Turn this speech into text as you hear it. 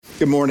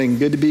Good morning.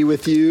 Good to be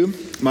with you.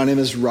 My name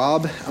is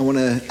Rob. I want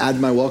to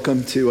add my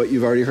welcome to what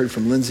you've already heard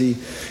from Lindsay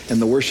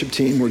and the worship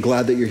team. We're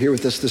glad that you're here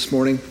with us this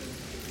morning.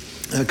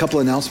 A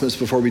couple announcements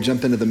before we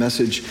jump into the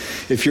message.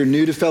 If you're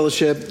new to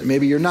Fellowship,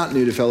 maybe you're not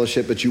new to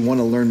Fellowship, but you want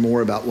to learn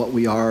more about what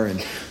we are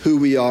and who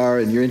we are,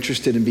 and you're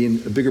interested in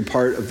being a bigger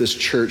part of this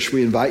church,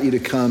 we invite you to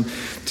come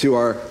to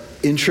our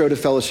Intro to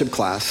Fellowship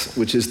class,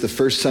 which is the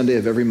first Sunday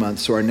of every month.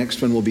 So our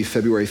next one will be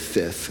February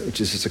 5th, which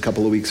is just a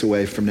couple of weeks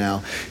away from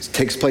now. It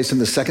takes place in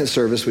the second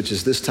service, which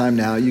is this time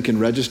now. You can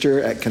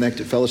register at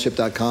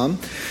connect@fellowship.com.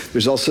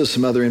 There's also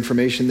some other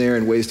information there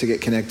and ways to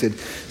get connected.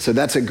 So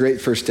that's a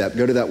great first step.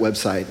 Go to that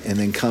website and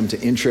then come to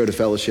Intro to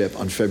Fellowship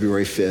on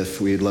February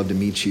 5th. We'd love to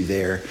meet you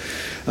there.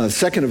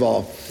 Second of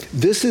all,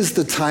 this is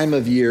the time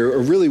of year, or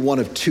really one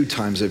of two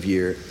times of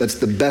year, that's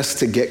the best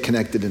to get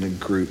connected in a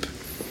group.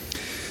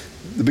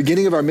 The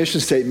beginning of our mission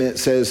statement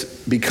says,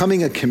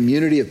 becoming a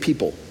community of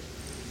people.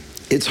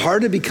 It's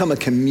hard to become a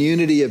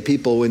community of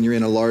people when you're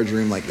in a large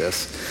room like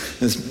this.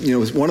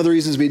 One of the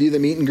reasons we do the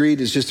meet and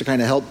greet is just to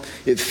kind of help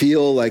it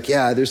feel like,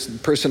 yeah, there's a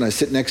person I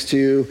sit next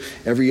to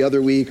every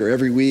other week or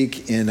every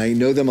week, and I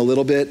know them a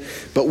little bit.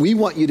 But we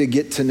want you to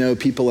get to know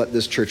people at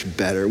this church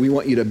better. We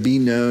want you to be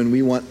known.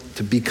 We want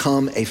to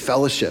become a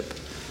fellowship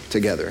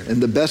together.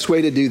 And the best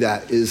way to do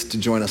that is to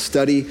join a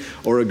study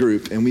or a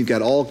group. And we've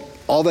got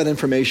all that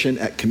information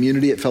at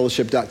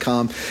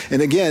community@fellowship.com.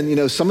 And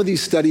again, some of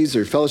these studies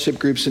or fellowship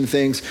groups and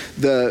things,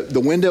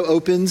 the window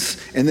opens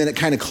and then it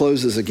kind of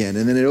closes again.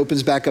 And then it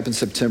opens back up in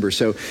September.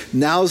 So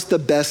now's the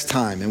best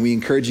time. And we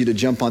encourage you to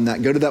jump on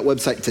that. Go to that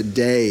website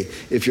today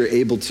if you're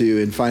able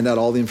to and find out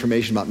all the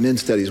information about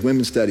men's studies,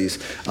 women's studies,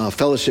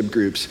 fellowship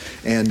groups.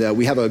 And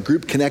we have a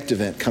group connect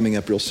event coming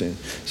up real soon.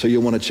 So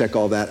you'll want to check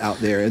all that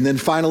out there. And then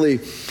finally,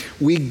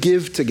 we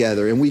give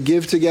together. And we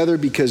give together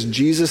because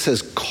Jesus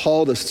has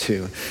called us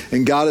to.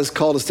 And God has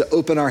called us to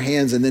open our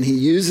hands, and then he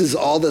uses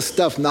all this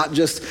stuff, not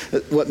just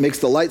what makes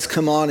the lights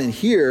come on in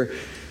here,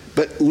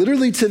 but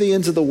literally to the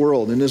ends of the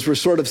world. And as we're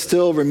sort of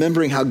still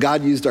remembering how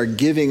God used our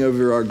giving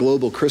over our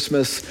global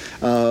Christmas,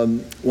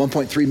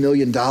 $1.3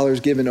 million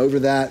given over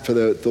that for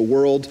the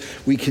world,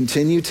 we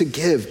continue to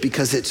give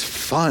because it's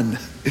fun.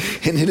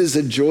 And it is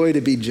a joy to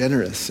be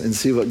generous and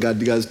see what God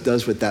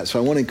does with that. So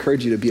I want to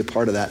encourage you to be a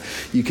part of that.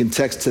 You can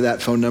text to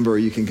that phone number, or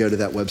you can go to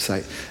that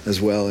website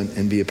as well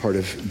and be a part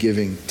of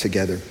giving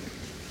together.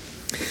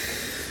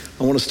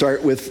 I want to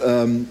start with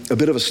a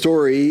bit of a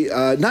story.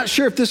 Not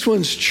sure if this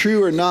one's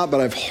true or not, but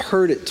I've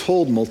heard it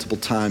told multiple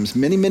times.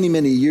 Many, many,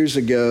 many years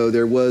ago,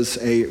 there was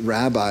a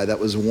rabbi that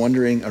was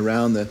wandering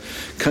around the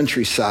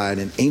countryside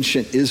in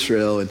ancient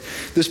Israel. And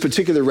this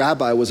particular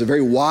rabbi was a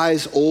very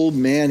wise old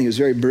man. He was a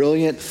very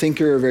brilliant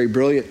thinker, a very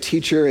brilliant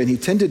teacher, and he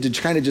tended to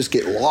kind of just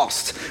get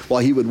lost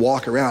while he would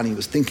walk around. He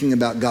was thinking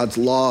about God's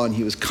law, and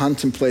he was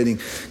contemplating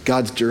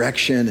God's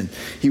direction, and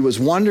he was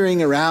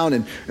wandering around.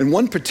 And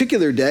one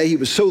particular day, he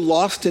was so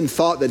lost in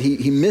thought that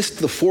he missed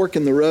the fork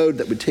in the road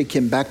that would take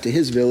him back to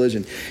his village,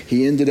 and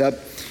he ended up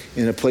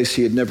in a place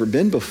he had never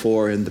been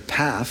before, and the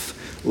path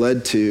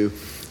led to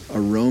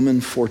a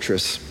Roman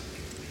fortress.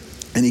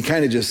 And he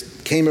kind of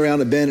just came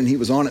around a bend, and he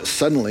was on it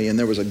suddenly, and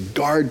there was a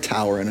guard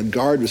tower, and a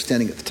guard was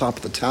standing at the top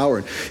of the tower,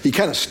 and he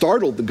kind of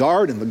startled the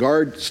guard, and the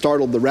guard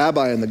startled the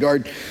rabbi, and the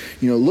guard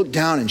looked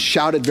down and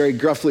shouted very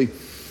gruffly,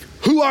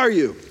 "Who are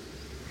you?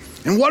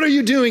 And what are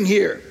you doing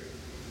here?"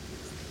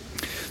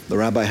 The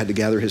rabbi had to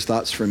gather his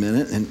thoughts for a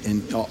minute,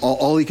 and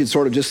all he could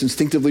sort of just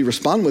instinctively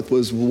respond with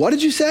was, "What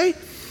did you say?"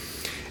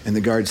 And the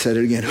guard said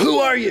it again, "Who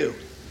are you?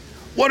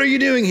 What are you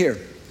doing here?"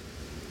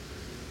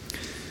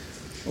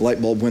 A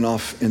light bulb went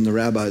off in the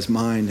rabbi's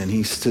mind, and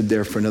he stood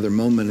there for another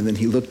moment, and then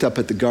he looked up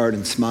at the guard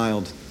and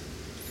smiled.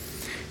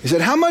 He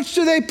said, "How much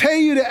do they pay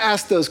you to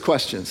ask those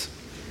questions?"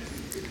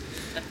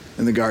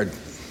 And the guard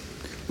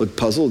looked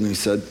puzzled, and he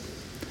said,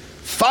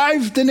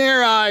 5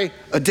 denarii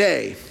a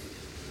day.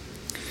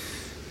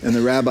 And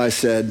the rabbi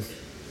said,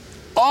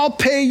 "I'll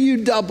pay you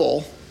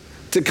double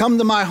to come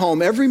to my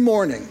home every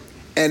morning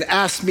and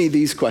ask me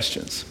these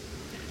questions.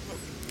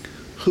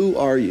 Who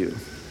are you?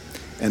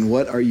 And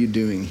what are you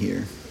doing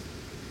here?"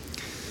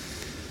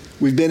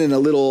 We've been in a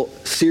little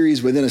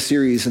series within a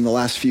series in the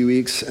last few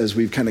weeks as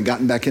we've kind of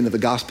gotten back into the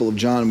Gospel of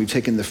John. We've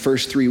taken the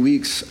first 3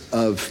 weeks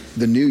of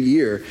the new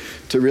year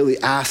to really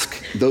ask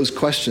those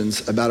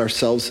questions about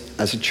ourselves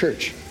as a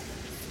church.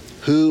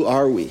 Who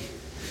are we?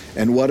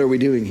 And what are we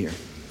doing here?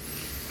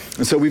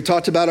 And so we've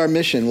talked about our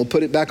mission. We'll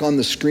put it back on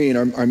the screen.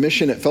 Our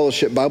mission at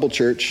Fellowship Bible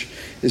Church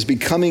is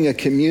becoming a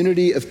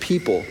community of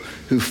people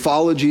who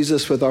follow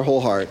Jesus with our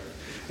whole heart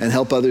and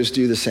help others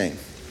do the same.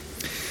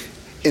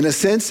 In a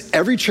sense,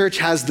 every church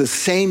has the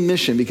same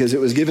mission because it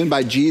was given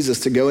by Jesus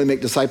to go and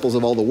make disciples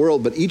of all the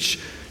world, but each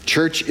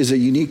church is a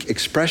unique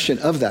expression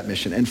of that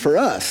mission. And for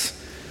us,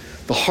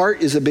 the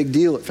heart is a big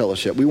deal at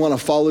Fellowship. We want to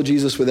follow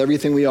Jesus with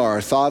everything we are,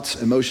 our thoughts,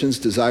 emotions,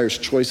 desires,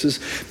 choices.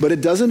 But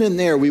it doesn't end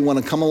there. We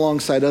want to come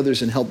alongside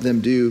others and help them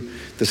do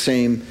the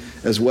same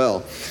as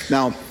well.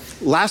 Now,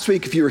 last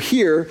week, if you were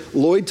here,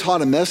 Lloyd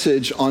taught a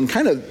message on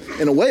kind of,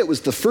 in a way, it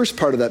was the first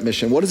part of that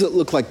mission. What does it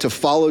look like to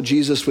follow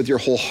Jesus with your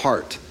whole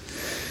heart?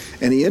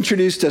 And he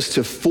introduced us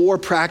to 4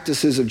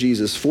 practices of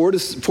Jesus, four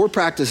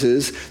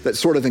practices that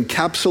sort of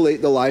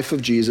encapsulate the life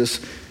of Jesus.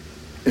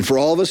 And for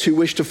all of us who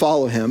wish to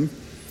follow him,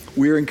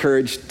 we're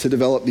encouraged to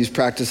develop these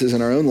practices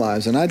in our own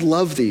lives. And I'd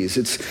love these.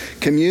 It's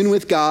commune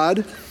with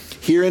God,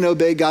 hear and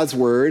obey God's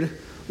word,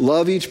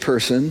 love each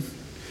person,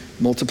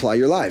 multiply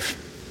your life.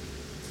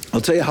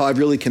 I'll tell you how I've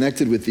really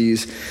connected with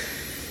these.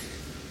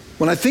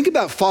 When I think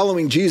about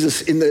following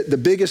Jesus in the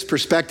biggest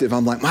perspective,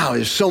 I'm like, wow,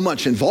 there's so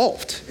much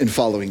involved in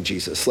following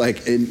Jesus.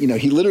 Like, and,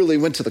 he literally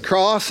went to the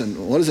cross,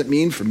 and what does it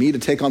mean for me to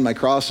take on my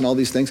cross and all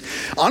these things?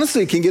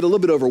 Honestly, it can get a little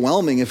bit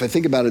overwhelming if I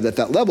think about it at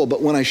that level.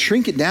 But when I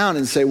shrink it down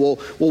and say, well,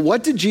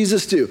 what did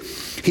Jesus do?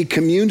 He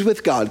communed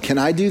with God. Can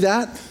I do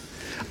that?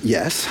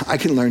 Yes, I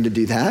can learn to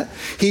do that.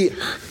 He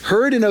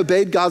heard and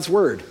obeyed God's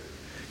word.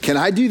 Can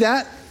I do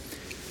that?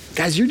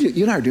 Guys,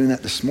 you and I are doing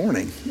that this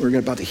morning. We're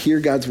about to hear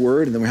God's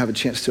word, and then we have a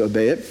chance to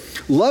obey it.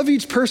 Love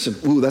each person.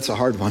 Ooh, that's a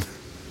hard one.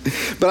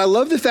 But I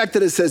love the fact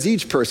that it says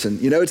each person.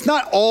 It's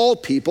not all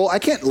people. I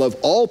can't love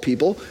all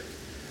people,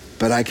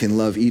 but I can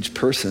love each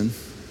person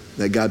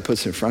that God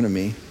puts in front of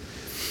me.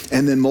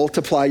 And then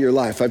multiply your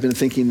life. I've been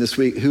thinking this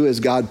week, who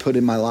has God put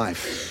in my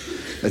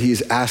life that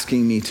he's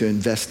asking me to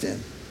invest in,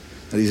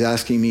 that he's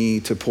asking me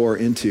to pour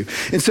into?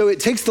 And so it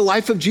takes the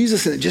life of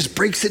Jesus and it just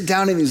breaks it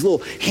down in these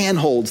little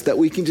handholds that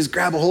we can just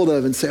grab a hold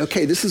of and say,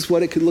 okay, this is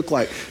what it could look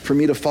like for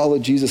me to follow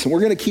Jesus. And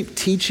we're going to keep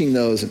teaching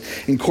those and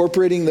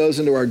incorporating those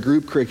into our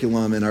group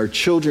curriculum, and our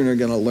children are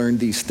going to learn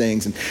these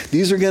things. And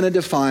these are going to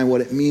define what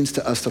it means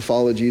to us to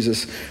follow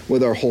Jesus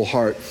with our whole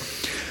heart.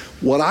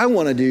 What I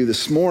want to do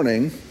this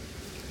morning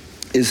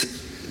is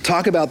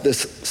talk about this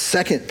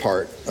second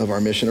part of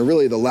our mission, or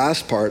really the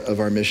last part of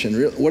our mission.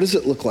 What does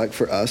it look like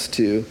for us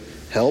to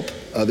help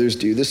others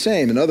do the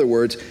same? In other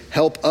words,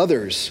 help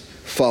others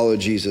follow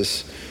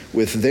Jesus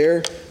with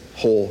their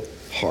whole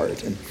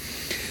heart. And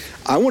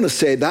I want to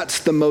say that's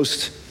the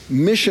most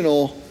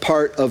missional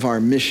part of our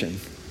mission.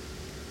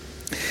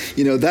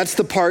 That's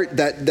the part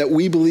that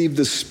we believe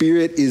the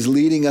Spirit is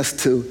leading us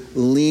to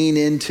lean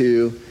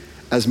into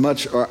as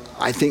much, or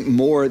I think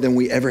more than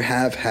we ever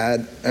have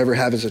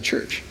as a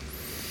church.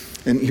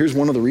 And here's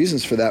one of the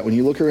reasons for that. When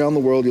you look around the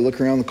world, you look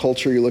around the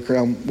culture, you look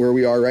around where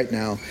we are right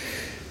now,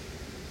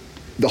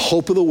 the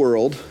hope of the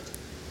world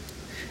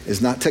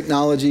is not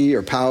technology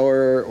or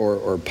power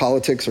or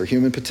politics or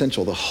human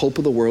potential. The hope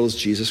of the world is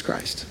Jesus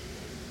Christ.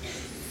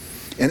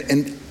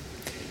 And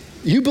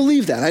you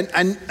believe that.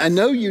 I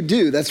know you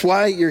do. That's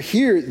why you're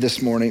here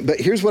this morning. But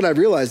here's what I've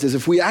realized is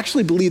if we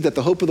actually believe that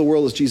the hope of the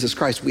world is Jesus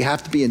Christ, we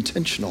have to be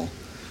intentional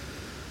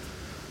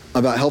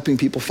about helping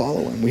people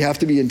follow him. We have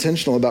to be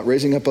intentional about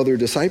raising up other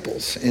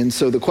disciples. And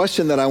so the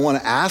question that I want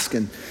to ask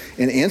and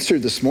answer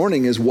this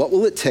morning is, what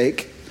will it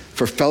take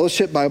for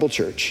Fellowship Bible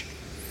Church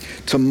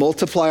to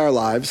multiply our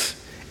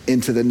lives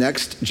into the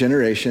next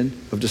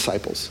generation of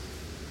disciples?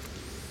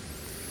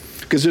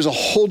 Because there's a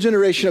whole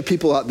generation of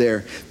people out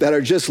there that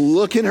are just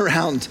looking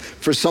around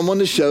for someone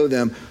to show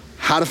them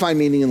how to find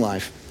meaning in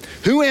life.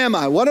 Who am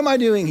I? What am I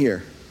doing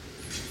here?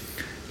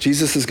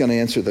 Jesus is going to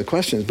answer the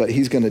questions, but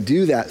he's going to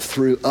do that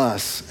through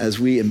us as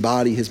we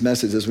embody his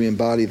message, as we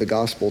embody the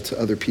gospel to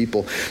other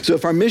people. So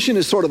if our mission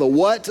is sort of the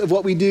what of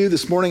what we do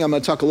this morning, I'm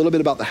going to talk a little bit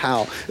about the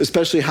how,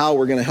 especially how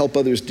we're going to help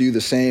others do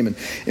the same. And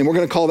we're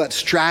going to call that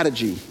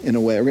strategy in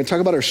a way. We're going to talk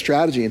about our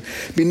strategy. And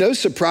it'd be no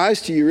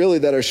surprise to you really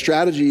that our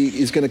strategy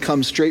is going to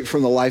come straight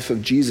from the life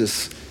of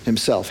Jesus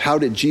himself. How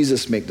did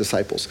Jesus make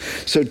disciples?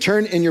 So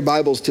turn in your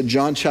Bibles to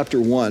John chapter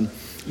 1,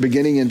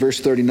 beginning in verse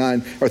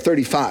 39 or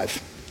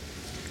 35.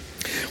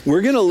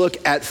 We're going to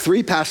look at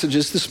 3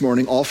 passages this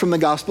morning, all from the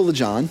Gospel of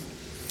John.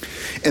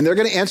 And they're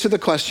going to answer the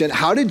question,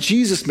 how did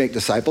Jesus make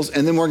disciples?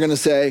 And then we're going to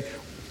say,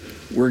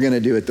 we're going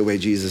to do it the way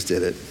Jesus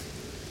did it.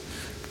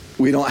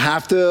 We don't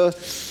have to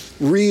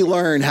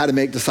relearn how to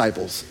make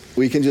disciples.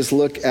 We can just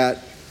look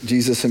at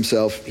Jesus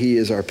himself. He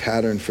is our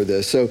pattern for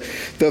this. So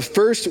the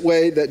first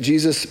way that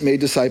Jesus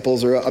made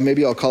disciples, or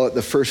maybe I'll call it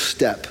the first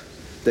step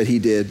that he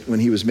did when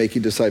he was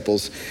making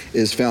disciples,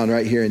 is found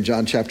right here in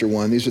John chapter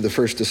 1. These are the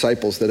first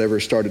disciples that ever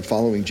started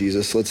following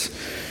Jesus. Let's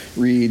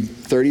read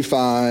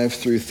 35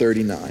 through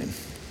 39.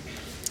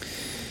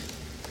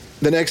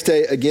 The next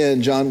day,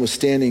 again, John was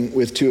standing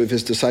with 2 of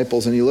his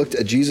disciples, and he looked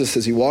at Jesus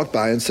as he walked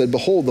by and said,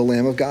 "Behold, the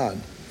Lamb of God."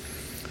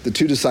 The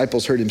 2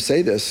 disciples heard him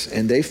say this,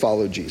 and they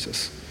followed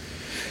Jesus.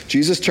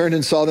 Jesus turned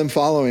and saw them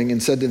following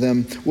and said to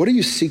them, "What are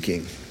you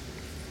seeking?"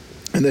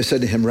 And they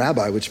said to him,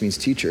 "Rabbi," which means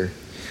teacher,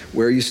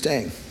 "where are you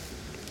staying?"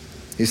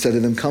 He said to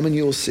them, "Come and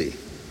you will see."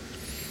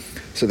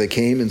 So they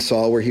came and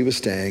saw where he was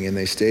staying, and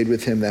they stayed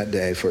with him that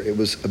day, for it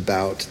was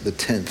about the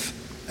 10th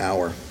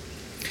hour.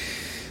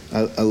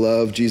 I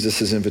love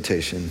Jesus'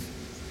 invitation.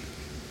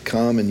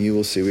 Come and you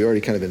will see. We already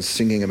kind of been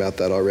singing about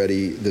that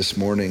already this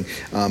morning.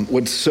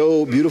 What's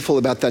so beautiful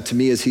about that to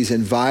me is he's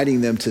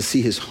inviting them to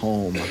see his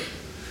home,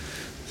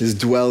 his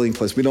dwelling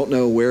place. We don't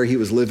know where he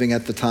was living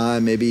at the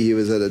time. Maybe he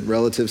was at a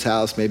relative's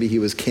house. Maybe he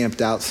was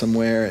camped out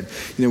somewhere.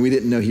 And, we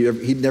didn't know.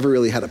 He'd never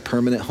really had a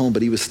permanent home,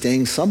 but he was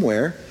staying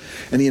somewhere.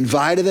 And he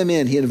invited them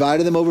in. He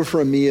invited them over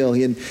for a meal.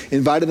 He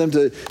invited them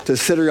to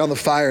sit around the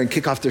fire and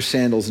kick off their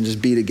sandals and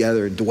just be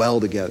together and dwell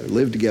together,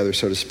 live together,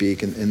 so to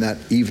speak, in that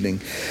evening.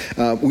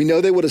 We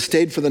know they would have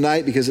stayed for the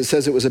night because it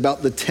says it was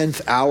about the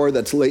 10th hour.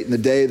 That's late in the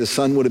day. The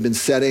sun would have been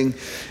setting,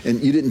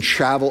 and you didn't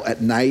travel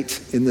at night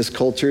in this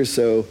culture,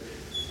 so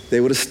they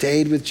would have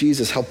stayed with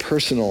Jesus. How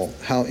personal,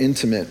 how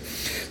intimate.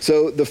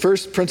 So the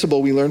first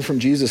principle we learn from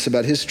Jesus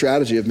about his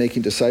strategy of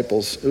making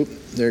disciples,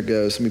 there it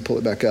goes. Let me pull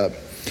it back up.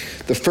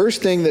 The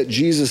first thing that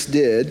Jesus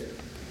did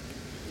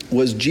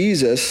was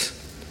Jesus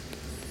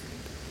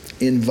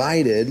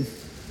invited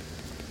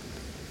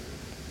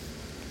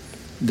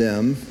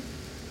them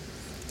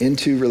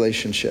into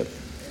relationship.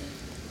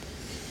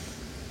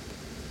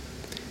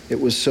 It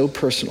was so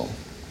personal.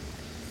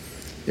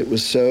 It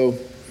was so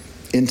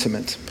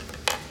intimate.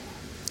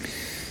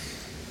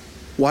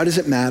 Why does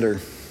it matter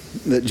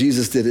that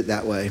Jesus did it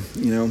that way?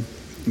 You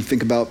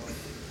think about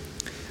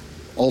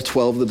all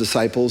 12 of the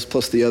disciples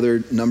plus the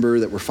other number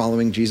that were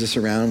following Jesus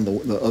around,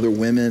 the other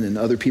women and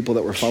other people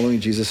that were following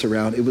Jesus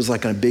around. It was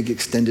like a big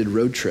extended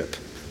road trip.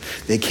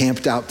 They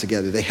camped out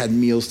together. They had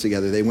meals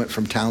together. They went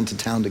from town to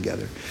town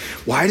together.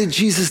 Why did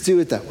Jesus do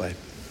it that way?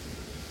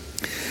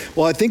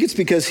 Well, I think it's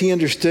because he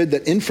understood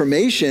that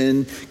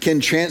information can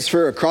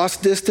transfer across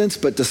distance,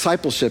 but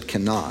discipleship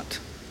cannot.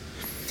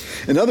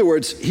 In other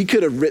words, he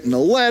could have written a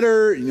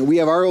letter. We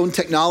have our own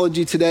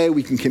technology today.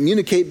 We can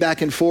communicate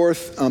back and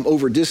forth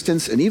over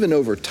distance and even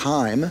over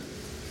time.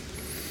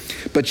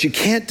 But you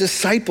can't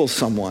disciple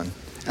someone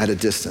at a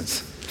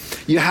distance.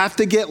 You have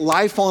to get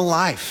life on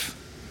life.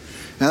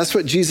 Now, that's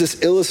what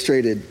Jesus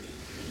illustrated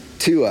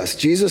to us.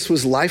 Jesus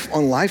was life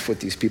on life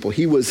with these people.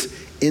 He was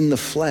in the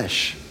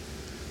flesh.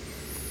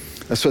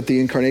 That's what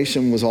the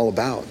incarnation was all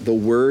about. The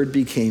Word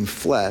became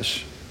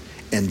flesh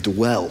and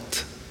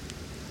dwelt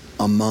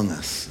among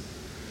us.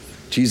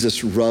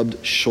 Jesus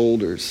rubbed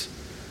shoulders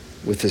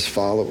with his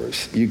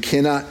followers. You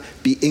cannot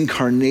be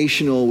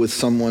incarnational with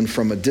someone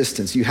from a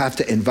distance. You have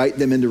to invite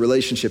them into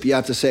relationship. You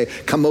have to say,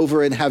 come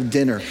over and have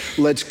dinner.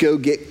 Let's go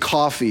get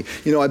coffee.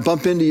 I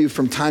bump into you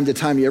from time to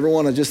time. You ever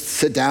want to just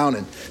sit down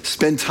and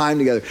spend time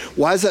together?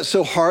 Why is that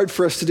so hard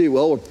for us to do?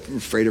 Well, we're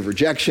afraid of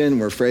rejection.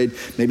 We're afraid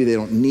maybe they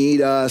don't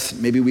need us.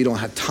 Maybe we don't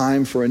have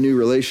time for a new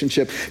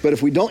relationship. But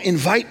if we don't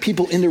invite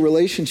people into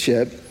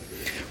relationship,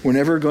 we're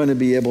never going to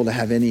be able to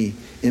have any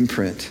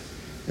imprint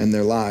in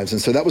their lives.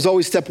 And so that was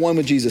always step one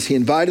with Jesus. He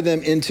invited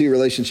them into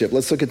relationship.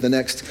 Let's look at the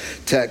next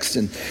text.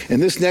 And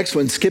this next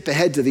one, skip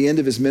ahead to the end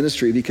of his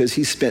ministry because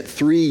he spent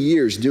 3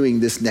 years doing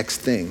this next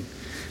thing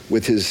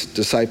with his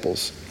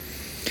disciples.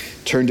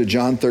 Turn to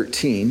John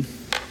 13.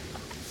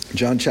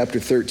 John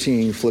chapter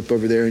 13, flip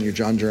over there in your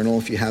John journal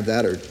if you have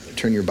that, or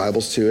turn your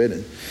Bibles to it.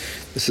 And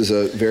this is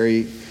a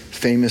very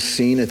famous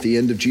scene at the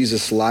end of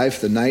Jesus'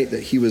 life. The night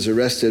that he was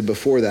arrested,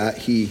 before that,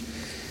 he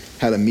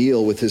had a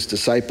meal with his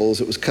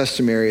disciples. It was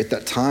customary at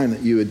that time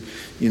that you would,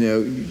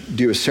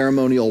 do a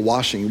ceremonial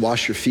washing. You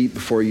wash your feet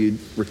before you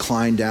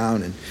recline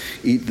down and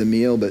eat the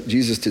meal. But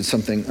Jesus did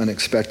something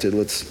unexpected.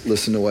 Let's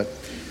listen to what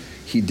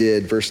he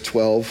did. Verse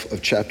 12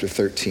 of chapter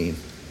 13.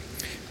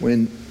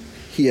 When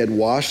he had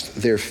washed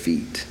their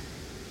feet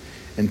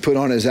and put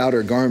on his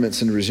outer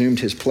garments and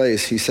resumed his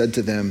place, he said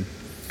to them,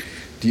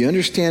 "Do you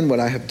understand what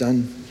I have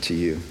done to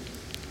you?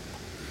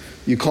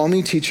 You call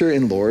me teacher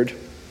and Lord,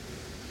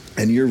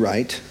 and you're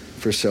right,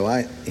 for so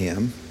I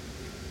am.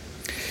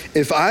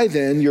 If I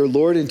then, your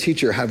Lord and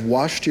teacher, have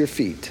washed your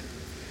feet,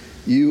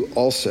 you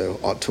also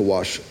ought to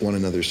wash one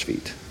another's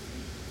feet.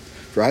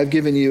 For I have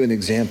given you an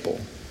example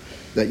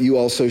that you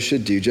also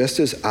should do, just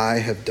as I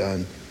have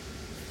done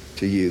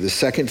to you." The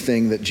second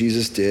thing that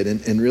Jesus did,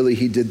 and really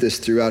he did this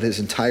throughout his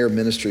entire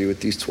ministry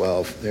with these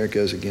 12. There it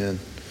goes again.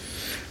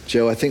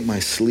 Joe, I think my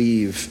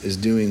sleeve is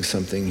doing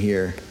something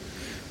here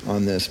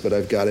on this, but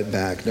I've got it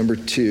back. Number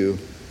 2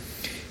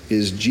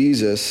 is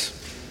Jesus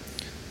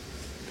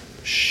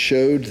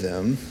showed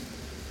them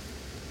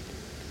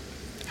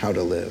how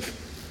to live.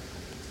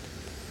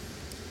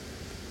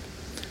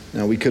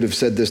 Now, we could have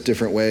said this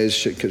different ways,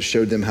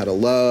 showed them how to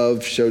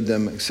love, showed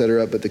them,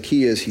 etc. But the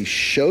key is he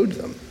showed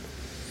them.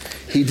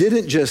 He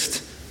didn't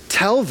just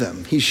tell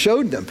them, he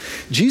showed them.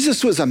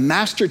 Jesus was a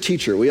master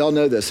teacher. We all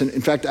know this. And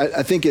in fact,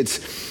 I think it's,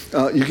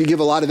 you could give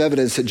a lot of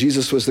evidence that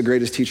Jesus was the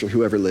greatest teacher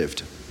who ever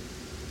lived.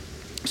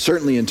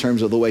 Certainly in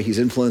terms of the way he's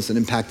influenced and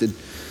impacted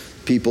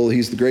people.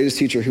 He's the greatest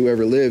teacher who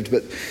ever lived.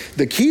 But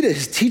the key to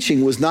his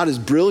teaching was not his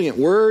brilliant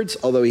words,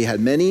 although he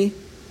had many.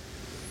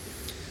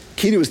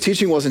 Key to his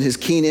teaching wasn't his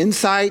keen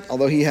insight,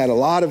 although he had a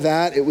lot of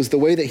that. It was the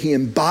way that he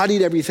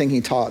embodied everything he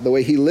taught, the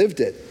way he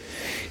lived it.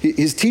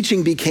 His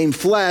teaching became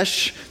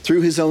flesh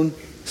through his own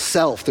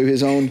self, through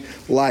his own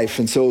life.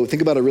 And so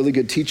think about a really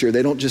good teacher.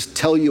 They don't just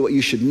tell you what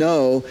you should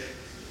know,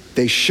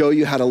 they show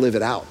you how to live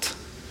it out.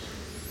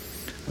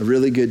 A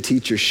really good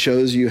teacher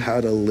shows you how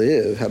to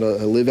live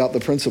out the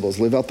principles,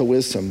 live out the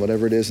wisdom,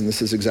 whatever it is. And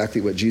this is exactly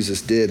what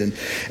Jesus did. And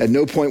at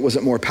no point was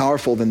it more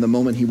powerful than the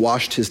moment he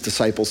washed his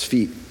disciples'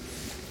 feet.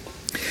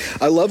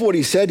 I love what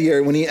he said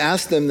here when he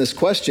asked them this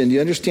question, do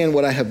you understand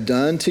what I have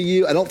done to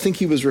you? I don't think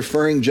he was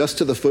referring just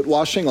to the foot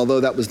washing, although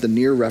that was the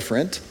near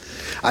referent.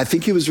 I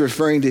think he was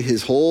referring to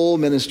his whole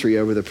ministry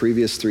over the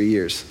previous 3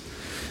 years.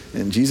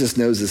 And Jesus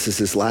knows this is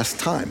his last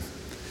time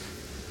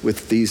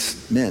with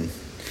these men.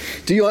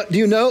 Do you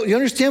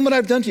understand what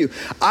I've done to you?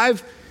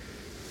 I've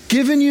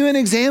given you an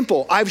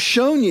example. I've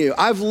shown you.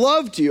 I've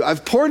loved you.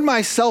 I've poured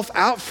myself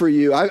out for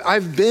you.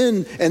 I've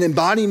been an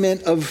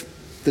embodiment of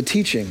the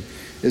teaching,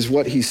 is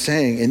what he's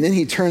saying. And then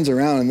he turns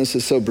around, and this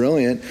is so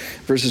brilliant,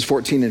 verses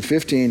 14 and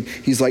 15,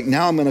 he's like,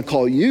 now I'm going to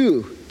call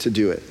you to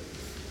do it.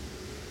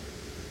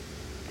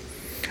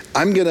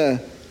 I'm going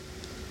to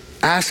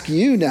ask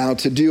you now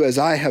to do as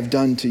I have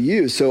done to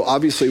you. So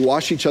obviously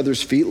wash each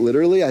other's feet,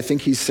 literally, I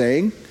think he's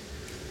saying.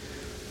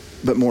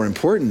 But more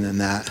important than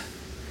that,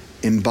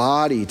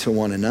 embody to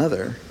one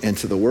another and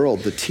to the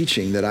world the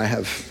teaching that I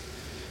have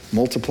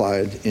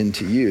multiplied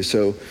into you.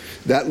 So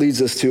that leads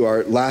us to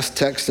our last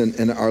text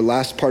and our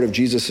last part of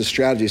Jesus'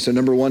 strategy. So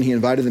number one, he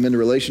invited them into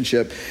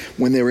relationship.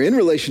 When they were in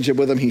relationship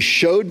with him, he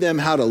showed them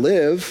how to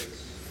live,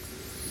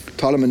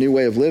 taught them a new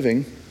way of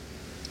living.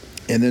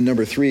 And then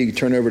number three,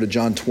 turn over to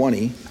John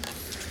 20.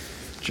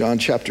 John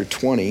chapter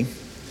 20.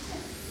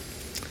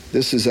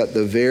 This is at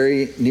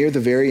near the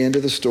very end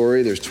of the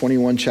story. There's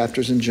 21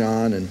 chapters in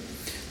John, and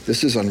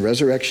this is on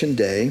Resurrection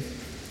Day.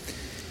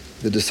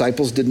 The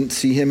disciples didn't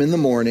see him in the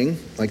morning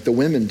like the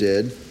women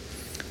did,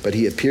 but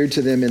he appeared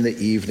to them in the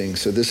evening.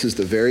 So this is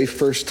the very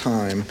first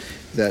time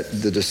that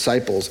the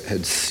disciples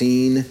had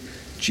seen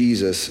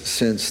Jesus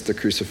since the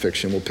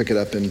crucifixion. We'll pick it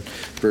up in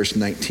verse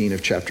 19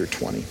 of chapter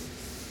 20.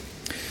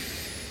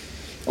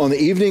 On the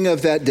evening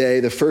of that day,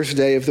 the first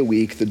day of the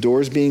week, the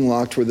doors being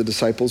locked where the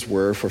disciples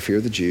were for fear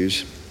of the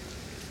Jews,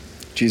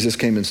 Jesus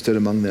came and stood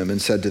among them and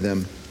said to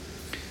them,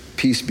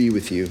 "Peace be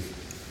with you."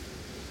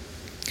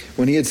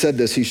 When he had said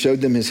this, he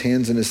showed them his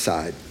hands and his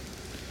side.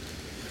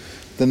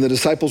 Then the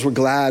disciples were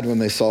glad when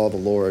they saw the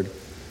Lord.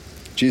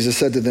 Jesus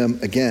said to them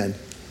again,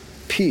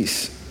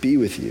 "Peace be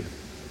with you.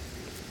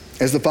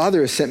 As the Father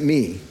has sent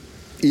me,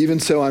 even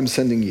so I'm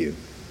sending you."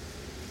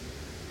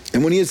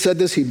 And when he had said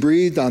this, he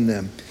breathed on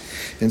them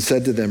and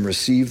said to them,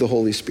 "Receive the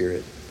Holy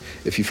Spirit.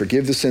 If you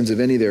forgive the sins of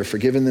any, they are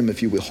forgiven them.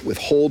 If you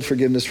withhold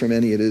forgiveness from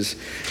any, it is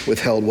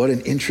withheld." What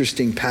an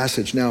interesting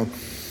passage. Now,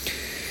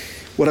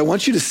 what I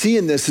want you to see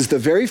in this is the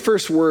very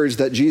first words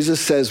that Jesus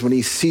says when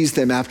he sees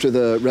them after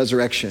the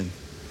resurrection.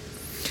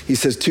 He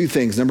says two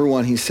things. Number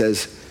one, he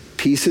says,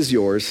 "Peace is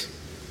yours.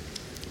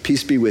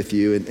 Peace be with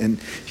you." And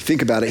if you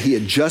think about it, he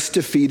had just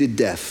defeated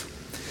death.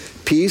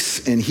 Peace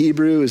in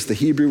Hebrew is the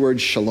Hebrew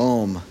word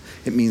shalom.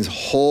 It means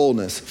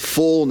wholeness,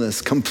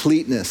 fullness,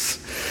 completeness.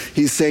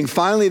 He's saying,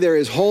 finally, there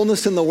is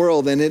wholeness in the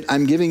world, and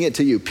I'm giving it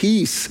to you.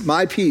 Peace,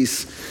 my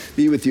peace,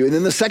 be with you. And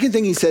then the second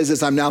thing he says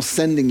is, I'm now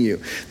sending you.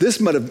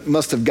 This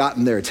must have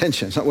gotten their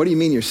attention. What do you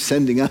mean you're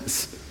sending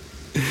us?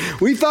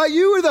 We thought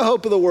you were the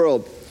hope of the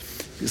world.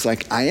 He's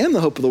like, I am the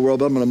hope of the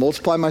world, but I'm going to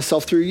multiply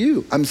myself through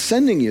you. I'm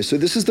sending you. So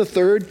this is the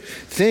third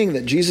thing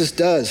that Jesus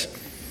does.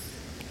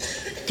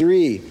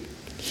 3,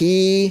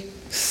 he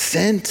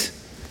sent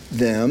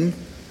them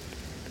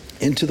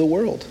into the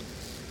world.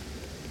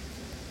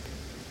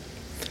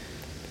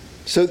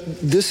 So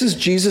this is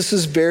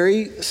Jesus's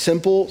very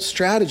simple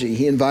strategy.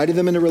 He invited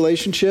them into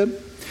relationship.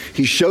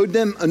 He showed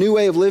them a new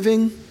way of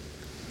living.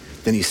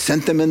 Then he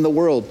sent them in the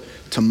world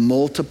to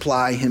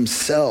multiply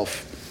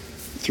himself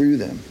through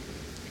them.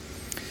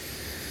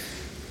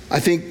 I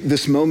think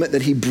this moment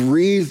that he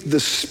breathed the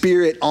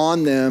Spirit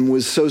on them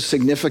was so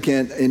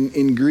significant.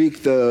 In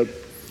Greek, the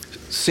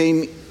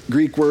same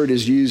Greek word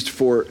is used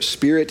for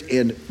spirit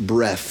and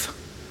breath.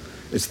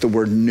 It's the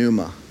word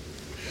pneuma.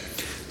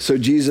 So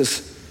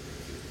Jesus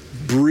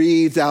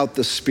breathed out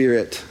the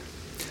Spirit.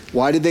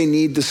 Why did they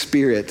need the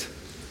Spirit?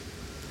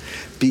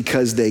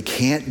 Because they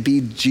can't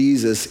be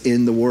Jesus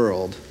in the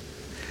world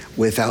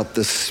without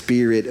the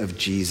Spirit of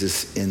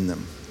Jesus in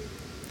them.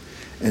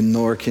 And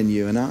nor can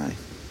you and I.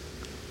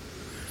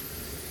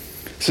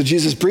 So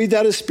Jesus breathed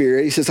out his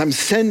Spirit. He says, I'm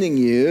sending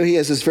you. He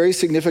has this very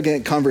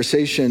significant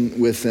conversation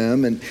with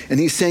them. And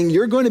he's saying,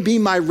 you're going to be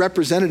my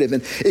representative.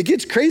 And it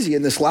gets crazy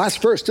in this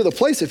last verse. To the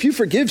place, if you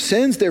forgive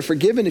sins, they're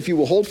forgiven. If you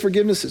withhold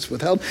forgiveness, it's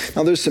withheld.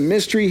 Now there's some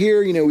mystery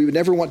here. We would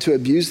never want to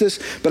abuse this.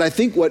 But I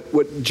think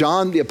what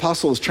John the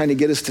Apostle is trying to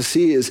get us to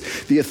see is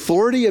the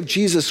authority of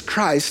Jesus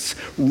Christ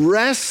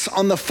rests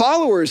on the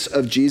followers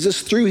of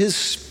Jesus through his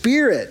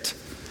Spirit.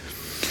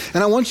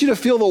 And I want you to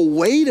feel the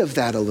weight of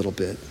that a little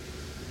bit.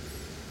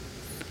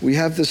 We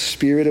have the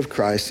Spirit of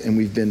Christ and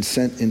we've been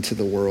sent into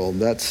the world.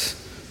 That's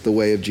the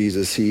way of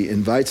Jesus. He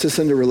invites us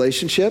into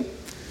relationship.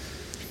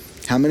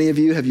 How many of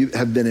you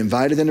have been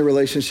invited into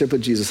relationship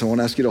with Jesus? I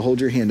won't ask you to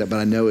hold your hand up, but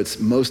I know it's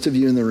most of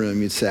you in the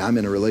room. You'd say, I'm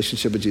in a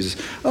relationship with Jesus.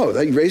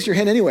 Oh, you raised your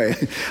hand anyway.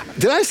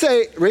 Did I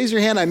say raise your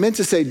hand? I meant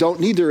to say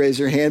don't need to raise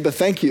your hand, but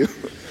thank you.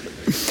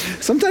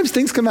 Sometimes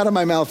things come out of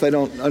my mouth I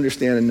don't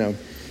understand and know.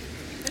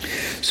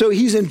 So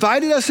he's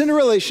invited us into a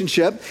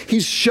relationship.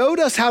 He's showed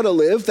us how to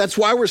live. That's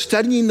why we're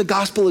studying the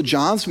Gospel of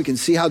John, so we can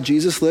see how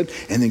Jesus lived.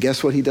 And then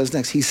guess what he does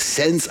next? He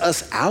sends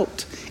us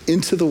out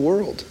into the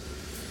world.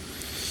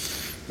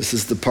 This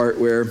is the part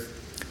where,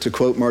 to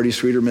quote Marty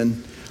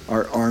Schreederman,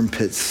 our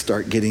armpits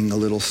start getting a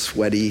little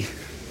sweaty.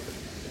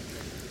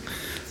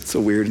 It's a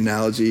weird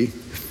analogy.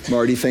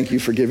 Marty, thank you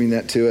for giving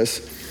that to us.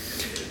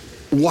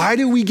 Why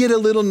do we get a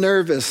little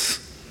nervous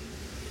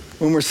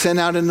when we're sent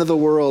out into the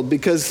world?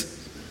 Because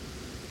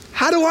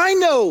how do I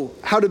know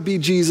how to be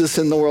Jesus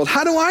in the world?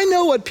 How do I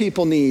know what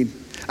people need?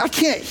 I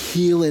can't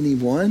heal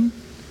anyone.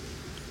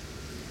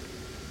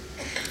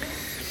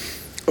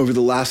 Over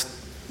the last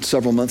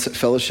several months at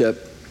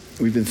Fellowship,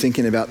 we've been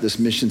thinking about this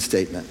mission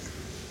statement,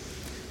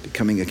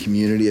 becoming a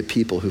community of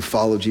people who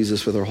follow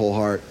Jesus with their whole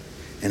heart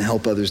and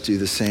help others do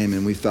the same.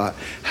 And we thought,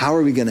 how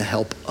are we going to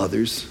help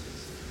others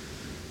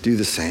do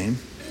the same?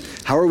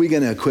 How are we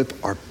going to equip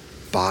our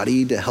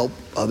body to help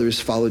others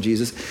follow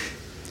Jesus?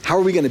 How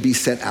are we going to be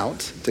sent out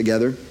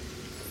together?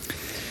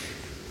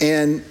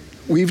 And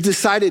we've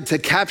decided to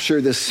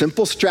capture this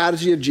simple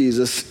strategy of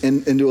Jesus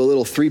into a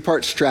little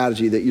three-part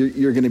strategy that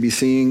you're going to be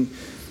seeing,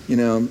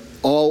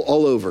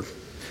 all over.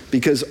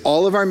 Because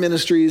all of our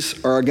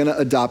ministries are going to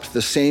adopt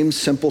the same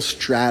simple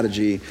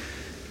strategy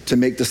to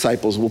make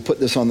disciples. We'll put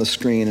this on the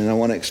screen, and I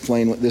want to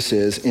explain what this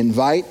is.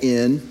 Invite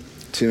in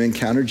to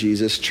encounter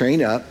Jesus,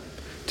 train up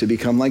to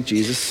become like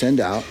Jesus, send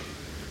out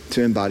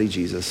to embody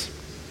Jesus.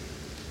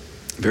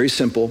 Very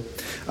simple.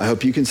 I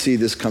hope you can see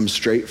this comes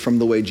straight from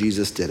the way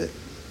Jesus did it.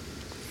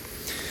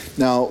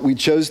 Now, we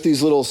chose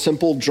these little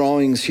simple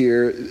drawings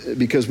here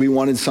because we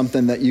wanted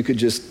something that you could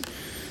just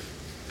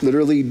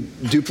literally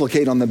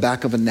duplicate on the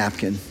back of a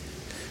napkin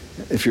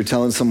if you're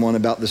telling someone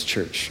about this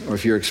church, or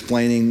if you're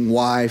explaining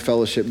why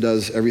Fellowship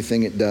does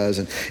everything it does.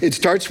 And it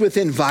starts with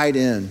invite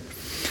in.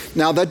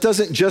 Now, that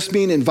doesn't just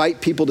mean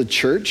invite people to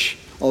church,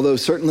 although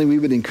certainly we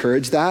would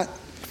encourage that.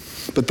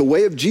 But the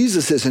way of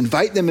Jesus is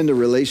invite them into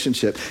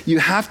relationship. You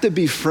have to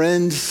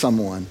befriend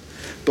someone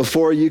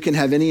before you can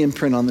have any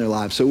imprint on their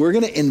lives. So we're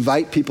going to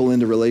invite people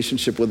into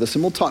relationship with us,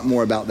 and we'll talk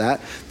more about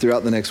that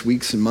throughout the next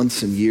weeks and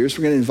months and years.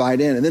 We're going to invite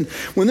in, and then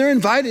when they're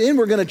invited in,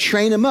 we're going to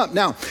train them up.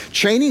 Now,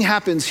 training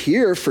happens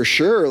here for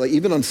sure, like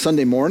even on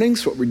Sunday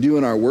mornings, what we do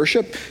in our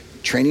worship,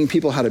 training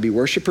people how to be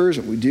worshipers,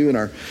 what we do in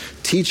our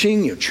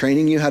teaching,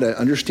 training you how to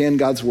understand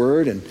God's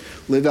word and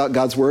live out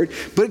God's word.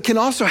 But it can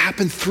also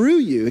happen through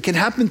you. It can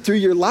happen through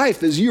your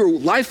life as you're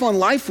life on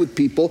life with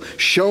people,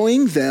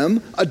 showing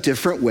them a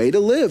different way to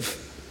live.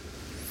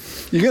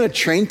 You're going to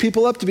train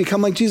people up to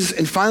become like Jesus.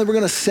 And finally, we're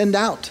going to send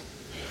out.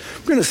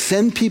 We're going to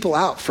send people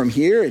out from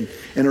here and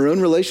in our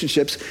own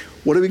relationships.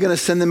 What are we going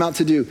to send them out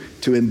to do?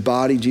 To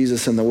embody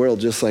Jesus in the world,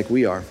 just like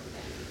we are.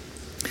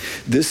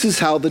 This is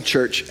how the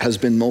church has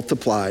been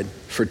multiplied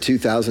for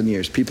 2,000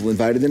 years. People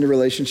invited into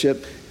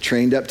relationship,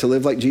 trained up to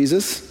live like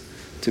Jesus,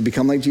 to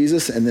become like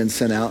Jesus, and then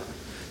sent out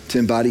to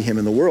embody him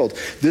in the world.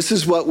 This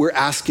is what we're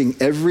asking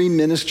every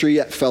ministry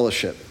at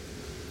Fellowship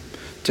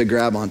to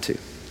grab onto.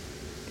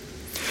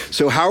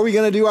 So how are we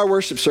going to do our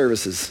worship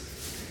services?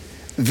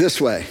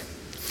 This way.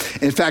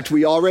 In fact,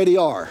 we already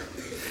are.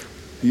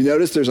 You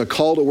notice there's a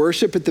call to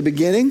worship at the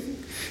beginning,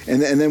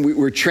 and then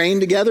we're trained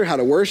together how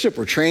to worship.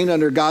 We're trained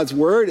under God's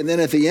word, and then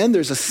at the end,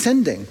 there's a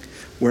sending.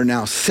 We're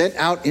now sent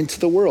out into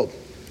the world.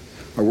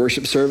 Our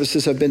worship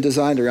services have been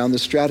designed around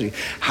this strategy.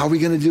 How are we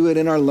going to do it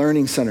in our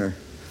learning center,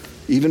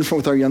 even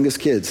with our youngest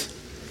kids?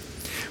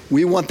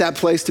 We want that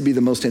place to be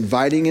the most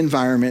inviting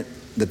environment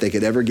that they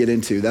could ever get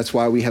into. That's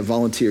why we have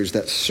volunteers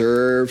that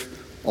serve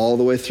all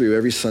the way through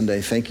every Sunday.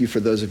 Thank you for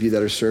those of you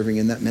that are serving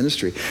in that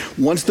ministry.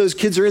 Once those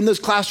kids are in those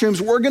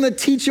classrooms, we're going to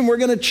teach them, we're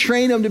going to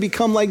train them to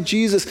become like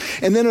Jesus.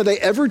 And then are they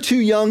ever too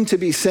young to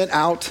be sent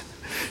out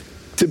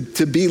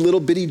to be little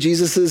bitty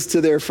Jesuses to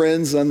their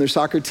friends on their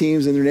soccer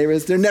teams and their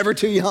neighborhoods? They're never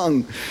too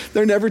young.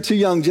 They're never too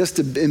young just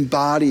to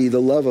embody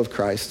the love of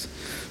Christ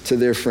to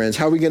their friends.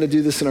 How are we going to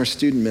do this in our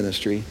student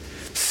ministry?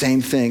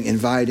 Same thing,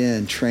 invite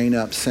in, train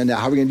up, send out.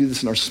 How are we going to do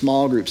this in our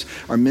small groups,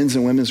 our men's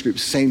and women's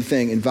groups? Same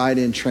thing, invite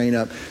in, train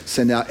up,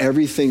 send out.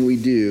 Everything we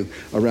do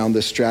around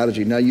this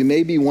strategy. Now, you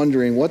may be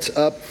wondering, what's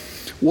up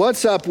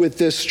with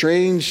this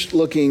strange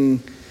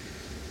looking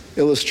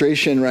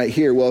illustration right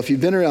here? Well, if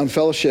you've been around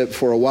Fellowship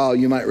for a while,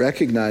 you might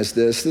recognize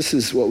this. This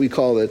is what we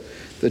call the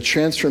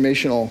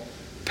transformational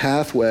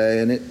pathway,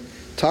 and it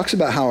talks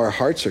about how our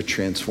hearts are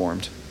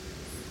transformed.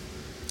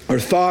 Our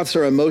thoughts,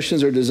 our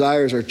emotions, our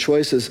desires, our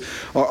choices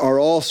are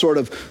all sort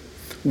of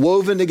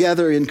woven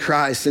together in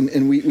Christ,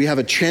 and we have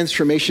a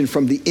transformation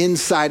from the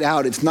inside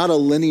out. It's not a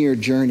linear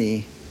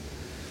journey.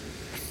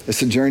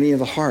 It's a journey of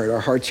the heart.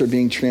 Our hearts are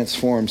being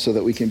transformed so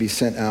that we can be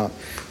sent out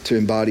to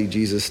embody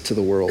Jesus to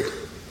the world.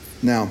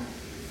 Now,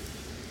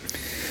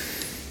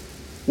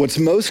 what's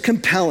most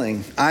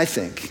compelling, I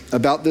think,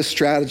 about this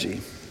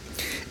strategy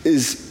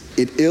is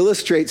it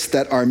illustrates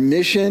that our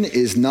mission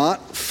is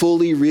not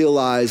fully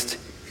realized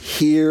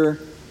here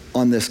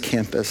on this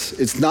campus.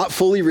 It's not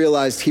fully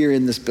realized here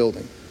in this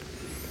building.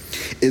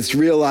 It's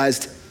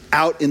realized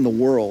out in the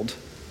world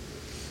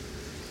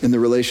in the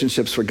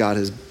relationships where God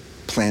has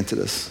planted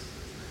us.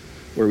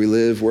 Where we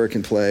live, work,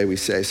 and play, we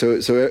say. So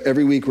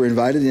every week we're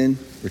invited in,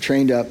 we're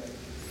trained up,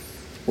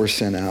 we're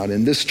sent out.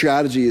 And this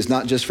strategy is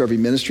not just for every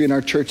ministry in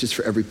our church, it's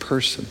for every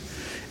person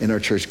in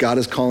our church. God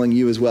is calling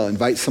you as well.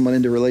 Invite someone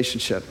into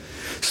relationship.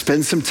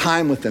 Spend some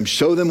time with them.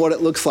 Show them what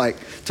it looks like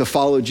to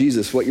follow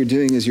Jesus. What you're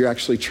doing is you're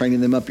actually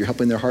training them up. You're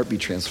helping their heart be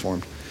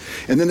transformed.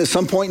 And then at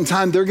some point in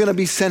time, they're going to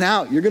be sent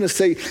out. You're going to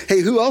say,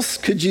 hey, who else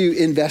could you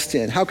invest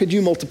in? How could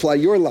you multiply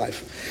your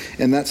life?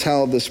 And that's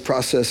how this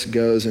process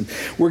goes. And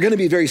we're going to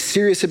be very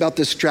serious about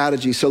this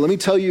strategy. So let me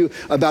tell you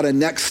about a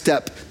next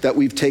step that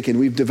we've taken.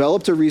 We've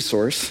developed a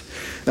resource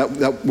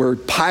that we're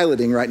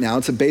piloting right now.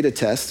 It's a beta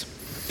test.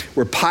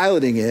 We're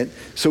piloting it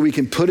so we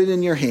can put it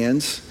in your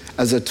hands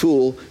as a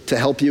tool to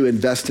help you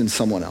invest in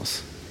someone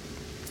else.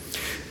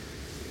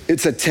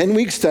 It's a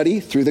 10-week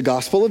study through the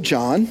Gospel of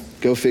John.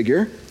 Go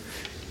figure.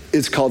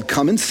 It's called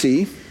Come and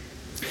See.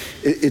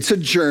 It's a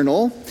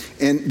journal,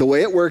 and the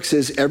way it works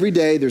is every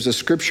day there's a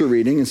scripture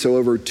reading, and so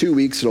over 2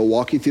 weeks it'll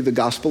walk you through the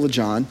Gospel of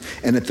John,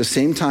 and at the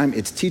same time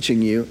it's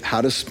teaching you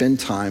how to spend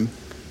time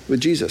with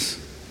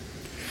Jesus.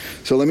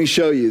 So let me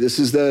show you. This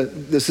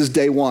is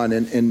day one,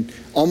 and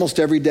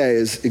almost every day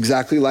is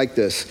exactly like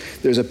this.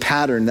 There's a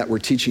pattern that we're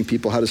teaching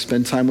people how to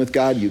spend time with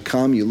God. You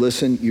come, you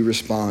listen, you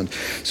respond.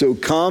 So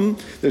come,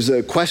 there's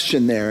a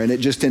question there, and it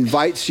just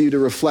invites you to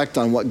reflect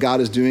on what God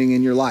is doing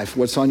in your life.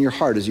 What's on your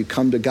heart as you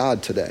come to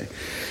God today?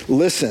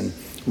 Listen,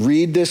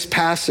 read this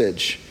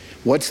passage.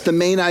 What's the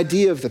main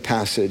idea of the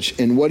passage?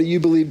 And what do you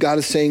believe God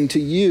is saying to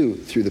you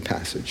through the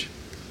passage?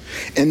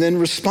 And then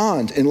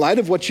respond. In light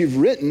of what you've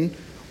written,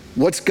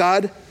 what's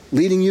God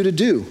leading you to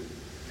do?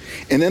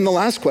 And then the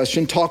last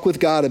question, talk with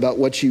God about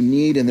what you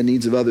need and the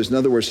needs of others. In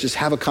other words, just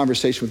have a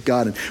conversation with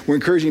God. And we're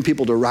encouraging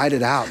people to write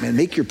it out, man.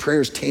 Make your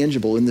prayers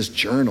tangible in this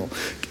journal.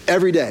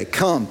 Every day,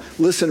 come,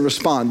 listen,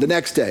 respond. The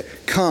next day,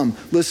 come,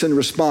 listen,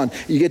 respond.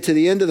 You get to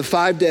the end of the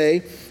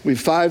 5-day, we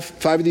have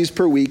five of these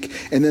per week,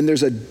 and then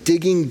there's a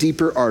digging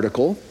deeper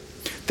article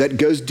that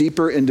goes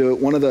deeper into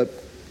one of the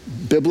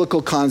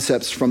biblical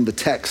concepts from the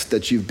text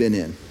that you've been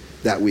in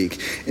that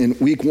week. In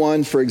week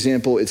 1, for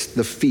example, it's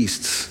the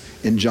feasts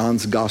in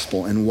John's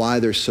gospel and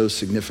why they're so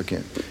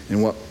significant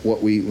and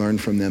what we learn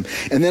from them.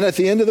 And then at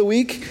the end of the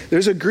week,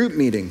 there's a group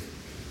meeting.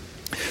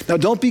 Now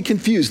don't be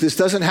confused. This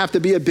doesn't have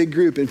to be a big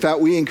group. In fact,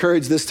 we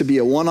encourage this to be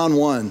a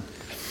one-on-one.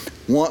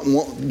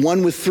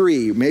 One with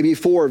 3, maybe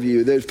 4 of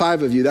you,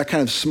 5 of you, that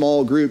kind of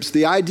small groups.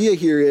 The idea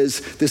here is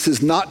this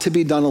is not to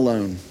be done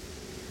alone.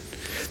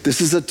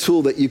 This is a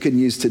tool that you can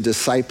use to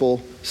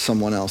disciple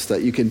someone else,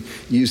 that you can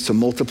use to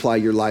multiply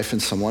your life in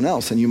someone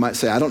else. And you might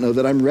say, I don't know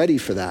that I'm ready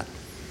for that.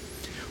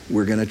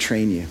 We're going to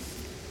train you.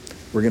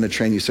 We're going to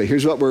train you. So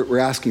here's what we're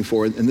asking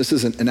for, and this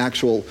isn't an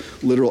actual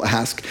literal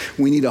ask.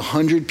 We need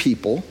 100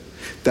 people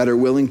that are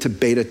willing to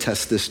beta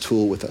test this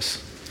tool with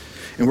us.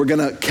 And we're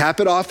going to cap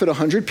it off at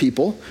 100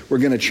 people. We're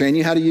going to train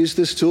you how to use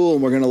this tool,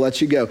 and we're going to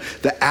let you go.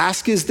 The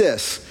ask is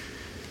this.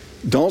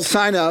 Don't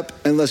sign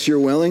up unless you're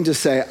willing to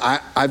say,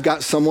 I've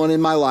got someone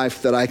in my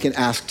life that I can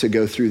ask to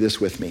go through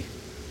this with me.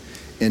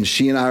 And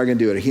she and I are going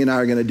to do it. Or he and I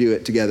are going to do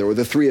it together. Or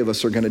the 3 of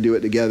us are going to do it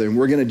together. And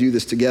we're going to do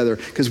this together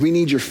because we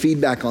need your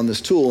feedback on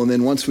this tool. And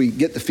then once we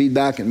get the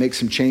feedback and make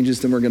some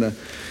changes, then we're going to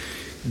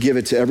give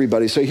it to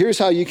everybody. So here's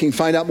how you can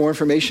find out more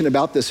information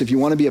about this. If you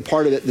want to be a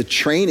part of it, the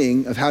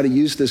training of how to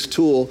use this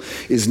tool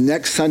is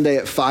next Sunday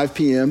at 5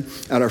 p.m.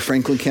 at our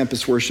Franklin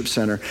Campus Worship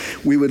Center.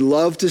 We would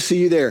love to see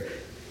you there.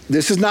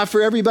 This is not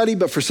for everybody,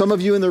 but for some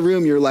of you in the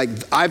room, you're like,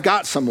 I've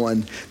got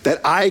someone that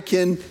I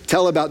can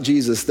tell about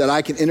Jesus, that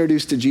I can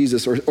introduce to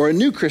Jesus, or a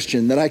new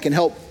Christian that I can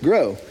help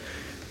grow.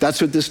 That's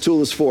what this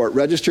tool is for.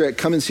 Register at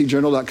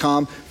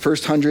comeandseejournal.com.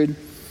 First 100.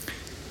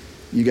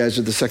 You guys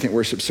are the second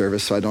worship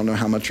service, so I don't know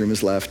how much room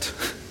is left.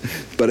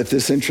 But if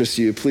this interests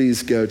you,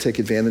 please go take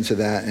advantage of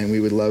that, and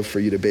we would love for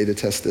you to beta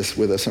test this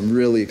with us. I'm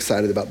really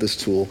excited about this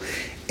tool,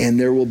 and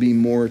there will be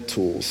more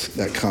tools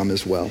that come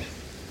as well.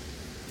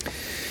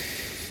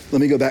 Let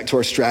me go back to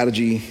our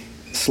strategy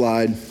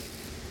slide.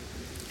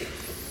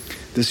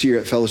 This year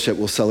at Fellowship,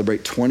 we'll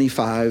celebrate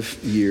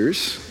 25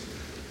 years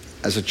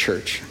as a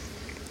church.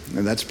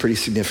 And that's pretty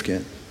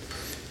significant.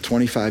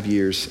 25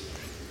 years.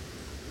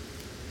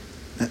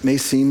 That may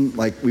seem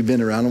like we've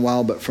been around a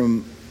while, but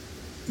from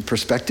the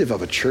perspective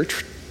of a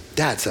church,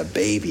 that's a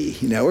baby.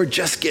 You know, we're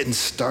just getting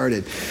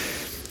started.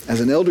 As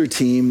an elder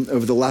team,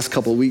 over the last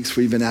couple of weeks,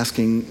 we've been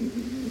asking,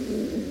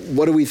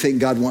 what do we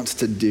think God wants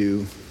to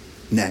do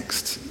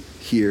next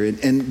here?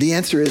 And the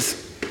answer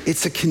is,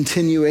 it's a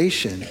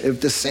continuation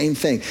of the same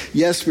thing.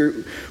 Yes,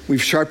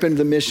 we've sharpened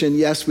the mission.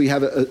 Yes, we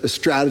have a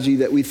strategy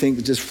that we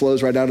think just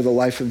flows right out of the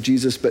life of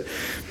Jesus. But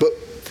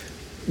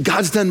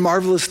God's done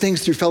marvelous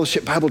things through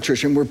Fellowship Bible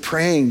Church, and we're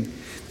praying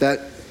that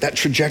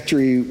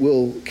trajectory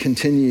will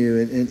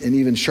continue and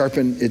even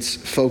sharpen its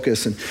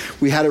focus. And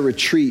we had a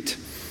retreat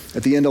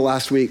at the end of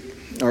last week,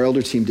 our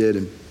elder team did.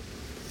 And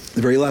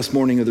the very last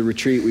morning of the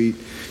retreat, we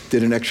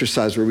did an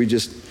exercise where we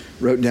just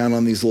wrote down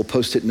on these little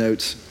Post-it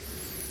notes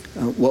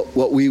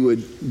what we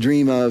would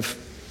dream of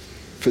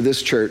for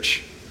this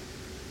church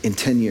in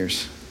 10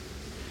 years.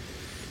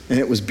 And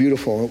it was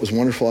beautiful. It was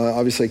wonderful.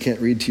 Obviously, I can't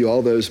read to you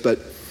all those, but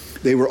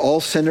they were all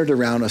centered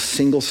around a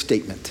single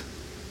statement,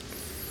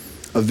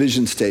 a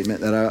vision statement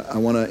that I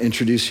want to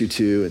introduce you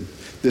to. And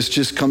this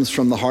just comes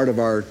from the heart of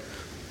our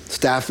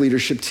staff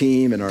leadership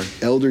team and our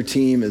elder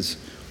team, is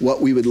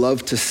what we would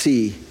love to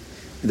see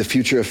in the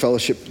future of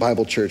Fellowship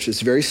Bible Church.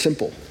 It's very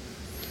simple.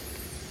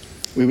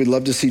 We would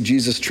love to see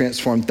Jesus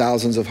transform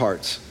thousands of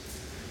hearts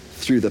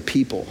through the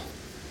people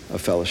of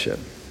fellowship.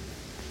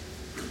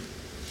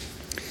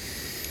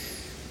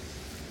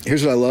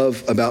 Here's what I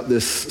love about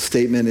this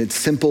statement. It's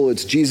simple,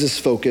 it's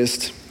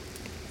Jesus-focused,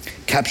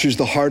 captures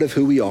the heart of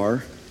who we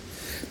are.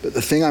 But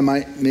the thing I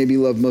might maybe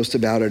love most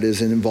about it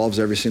is it involves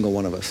every single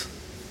one of us.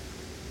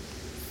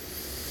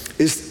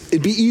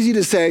 It'd be easy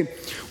to say,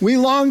 we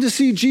long to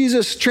see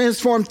Jesus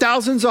transform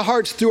thousands of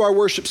hearts through our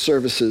worship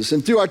services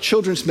and through our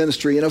children's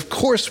ministry. And of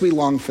course we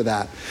long for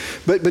that.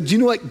 But do you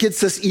know what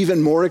gets us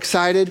even more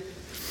excited?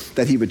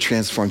 That he would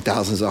transform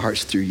thousands of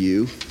hearts through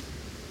you,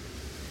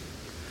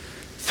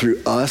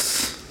 through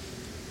us,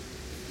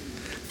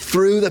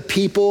 through the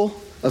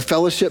people of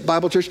Fellowship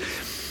Bible Church.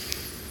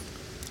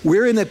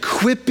 We're an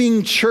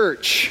equipping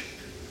church.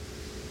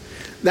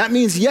 That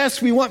means,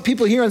 yes, we want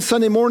people here on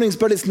Sunday mornings,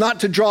 but it's not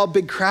to draw a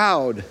big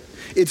crowd.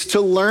 It's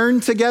to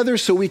learn together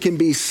so we can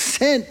be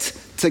sent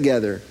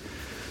together,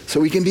 so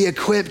we can be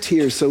equipped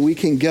here, so we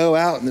can go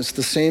out. And it's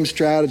the same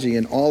strategy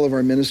in all of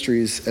our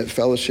ministries at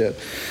Fellowship.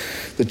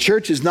 The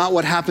church is not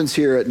what happens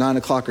here at 9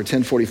 o'clock or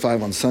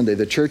 10:45 on Sunday.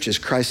 The church is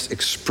Christ's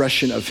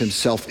expression of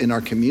himself in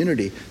our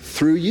community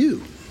through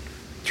you.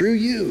 Through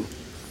you.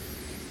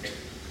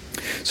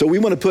 So we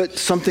want to put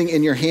something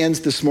in your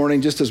hands this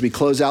morning just as we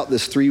close out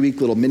this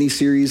 3-week little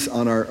mini-series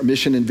on our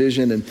mission and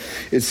vision. And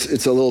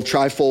it's a little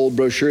trifold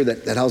brochure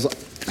that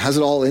has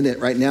it all in it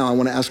right now. I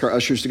want to ask our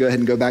ushers to go ahead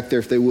and go back there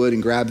if they would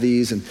and grab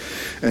these. And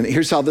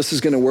here's how this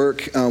is going to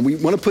work. We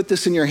want to put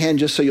this in your hand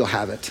just so you'll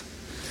have it.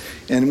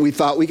 And we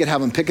thought we could have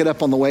them pick it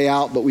up on the way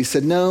out, but we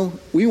said, no,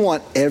 we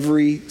want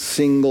every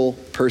single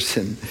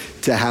person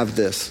to have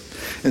this.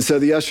 And so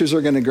the ushers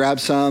are going to grab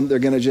some. They're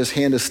going to just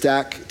hand a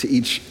stack to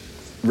each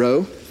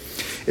row.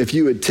 If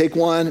you would take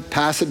one,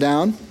 pass it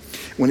down.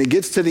 When it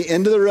gets to the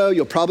end of the row,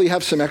 you'll probably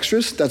have some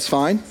extras. That's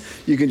fine.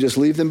 You can just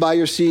leave them by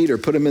your seat or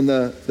put them in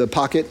the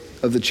pocket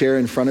of the chair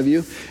in front of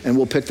you, and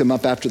we'll pick them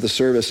up after the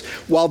service.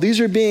 While these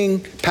are being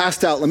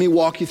passed out, let me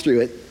walk you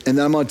through it, and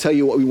then I'm going to tell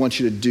you what we want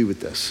you to do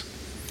with this.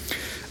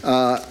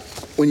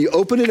 When you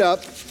open it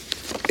up,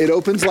 it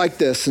opens like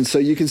this, and so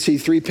you can see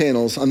 3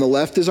 panels. On the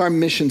left is our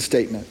mission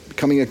statement,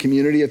 becoming a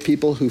community of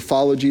people who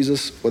follow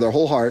Jesus with our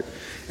whole heart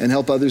and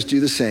help others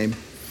do the same.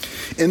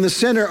 In the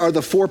center are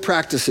the 4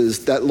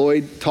 practices that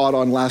Lloyd taught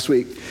on last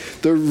week.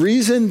 The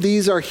reason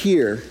these are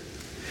here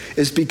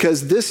is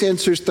because this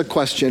answers the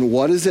question,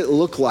 what does it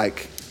look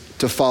like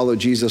to follow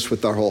Jesus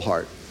with our whole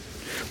heart?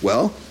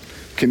 Well,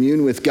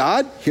 commune with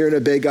God, hear and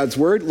obey God's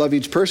word, love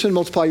each person,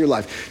 multiply your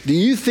life. Do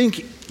you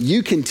think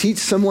you can teach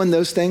someone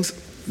those things?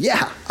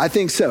 Yeah, I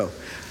think so.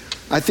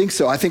 I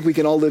think we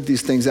can all live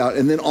these things out.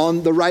 And then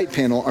on the right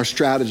panel, our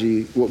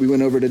strategy, what we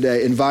went over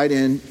today, invite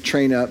in,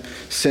 train up,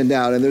 send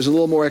out. And there's a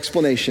little more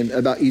explanation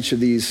about each of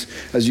these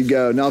as you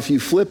go. Now, if you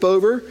flip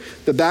over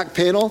the back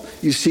panel,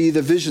 you see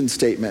the vision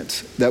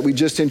statement that we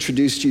just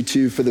introduced you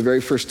to for the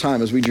very first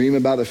time. As we dream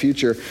about the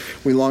future,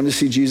 we long to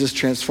see Jesus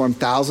transform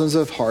thousands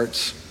of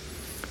hearts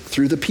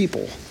through the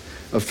people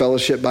of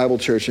Fellowship Bible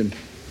Church. And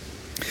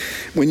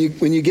when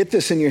you get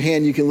this in your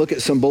hand, you can look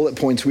at some bullet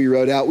points we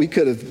wrote out. We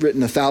could have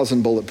written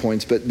 1,000 bullet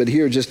points, but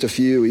here are just a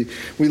few.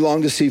 We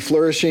long to see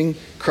flourishing,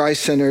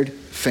 Christ-centered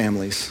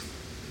families.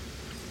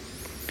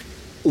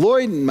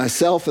 Lloyd and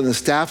myself and the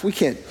staff, we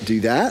can't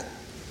do that.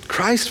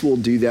 Christ will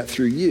do that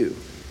through you.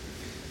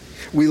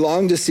 We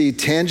long to see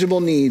tangible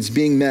needs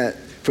being met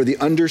for the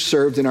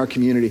underserved in our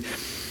community.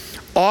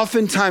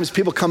 Oftentimes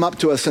people come up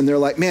to us and they're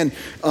like, man,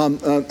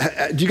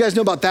 do you guys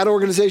know about that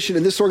organization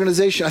and this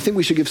organization? I think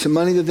we should give some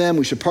money to them.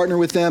 We should partner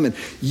with them. And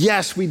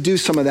yes, we do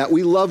some of that.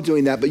 We love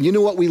doing that. But you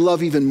know what we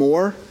love even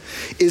more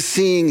is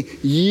seeing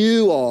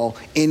you all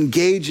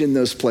engage in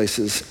those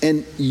places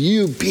and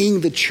you being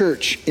the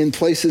church in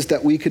places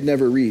that we could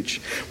never reach.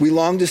 We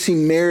long to see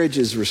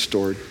marriages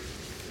restored.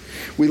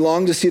 We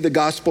long to see the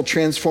gospel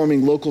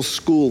transforming local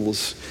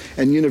schools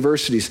and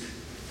universities.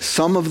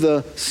 Some of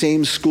the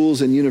same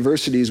schools and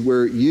universities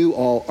where you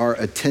all are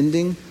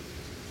attending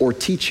or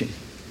teaching.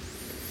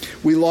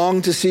 We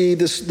long to see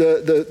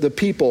the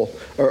people,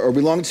 or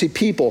we long to see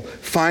people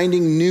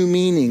finding new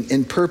meaning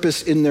and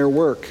purpose in their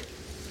work.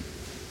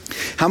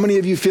 How many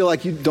of you feel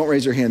like you, don't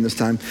raise your hand this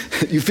time,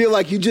 you feel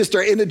like you just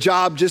are in a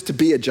job just to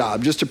be a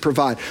job, just to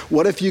provide?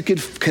 What if you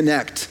could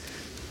connect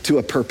to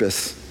a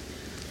purpose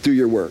through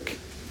your work?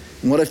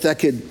 And what if that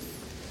could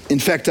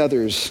infect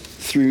others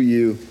through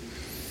you?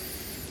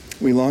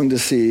 We long to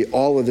see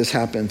all of this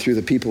happen through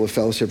the people of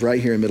Fellowship right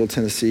here in Middle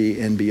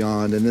Tennessee and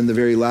beyond. And then the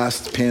very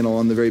last panel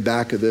on the very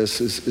back of this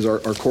is our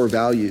core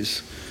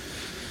values.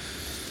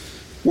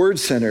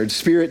 Word-centered,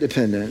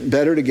 spirit-dependent,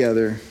 better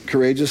together,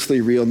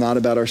 courageously real, not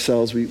about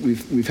ourselves.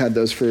 We've had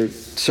those for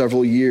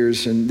several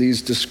years, and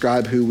these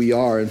describe who we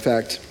are. In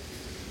fact,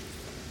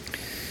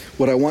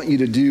 what I want you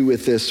to do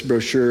with this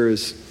brochure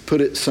is put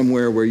it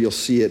somewhere where you'll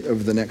see it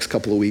over the next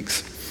couple of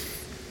weeks.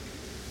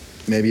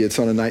 Maybe it's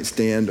on a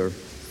nightstand or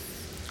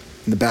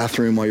in the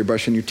bathroom while you're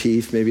brushing your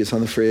teeth. Maybe it's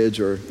on the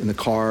fridge or in the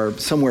car,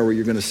 somewhere where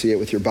you're going to see it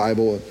with your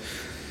Bible.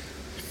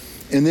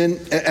 And then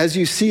as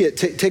you see it,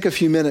 take a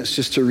few minutes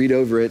just to read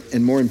over it,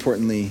 and more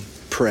importantly,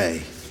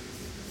 pray.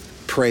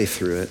 Pray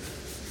through it.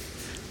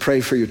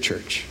 Pray for your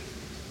church.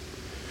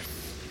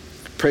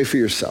 Pray for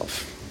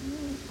yourself.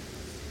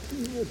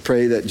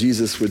 Pray that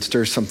Jesus would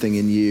stir something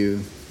in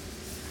you,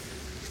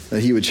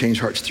 that he would change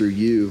hearts through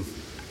you,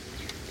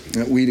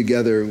 that we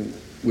together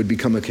would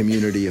become a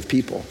community of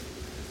people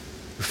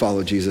who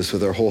follow Jesus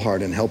with our whole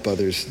heart and help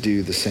others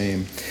do the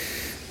same.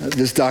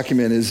 This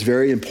document is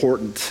very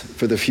important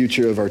for the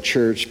future of our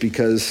church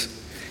because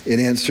it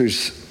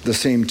answers the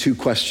same two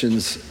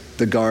questions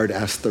the guard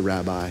asked the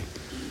rabbi.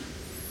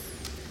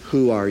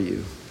 Who are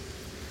you?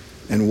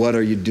 And what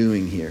are you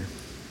doing here?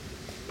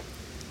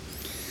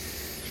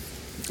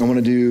 I want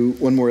to do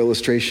one more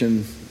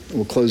illustration.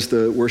 We'll close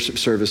the worship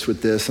service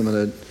with this. I'm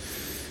going to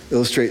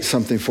illustrate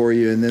something for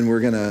you, and then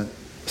we're going to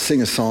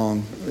sing a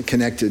song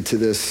connected to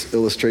this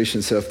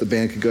illustration. So if the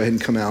band could go ahead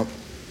and come out.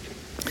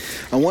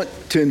 I want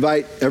to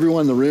invite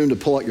everyone in the room to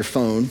pull out your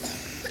phone.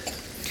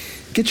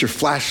 Get your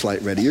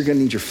flashlight ready. You're going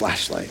to need your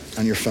flashlight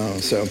on your phone.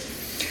 So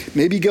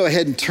maybe go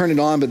ahead and turn it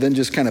on, but then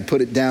just kind of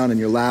put it down in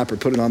your lap or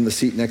put it on the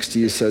seat next to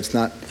you so it's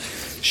not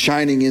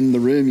shining in the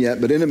room yet.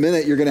 But in a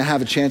minute, you're going to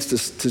have a chance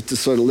to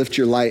sort of lift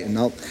your light. And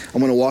I'm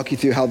going to walk you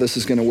through how this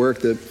is going to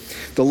work.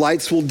 The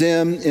lights will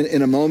dim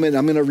in a moment.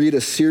 I'm going to read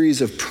a series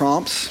of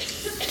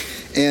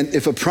prompts. And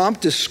if a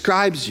prompt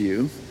describes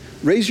you,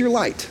 raise your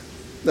light.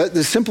 That's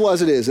as simple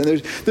as it is.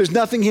 And there's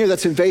nothing here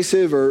that's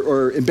invasive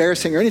or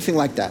embarrassing or anything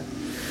like that.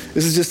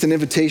 This is just an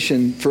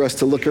invitation for us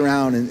to look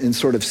around and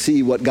sort of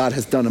see what God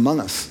has done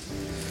among us.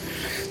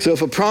 So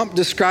if a prompt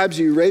describes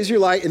you, raise your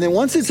light. And then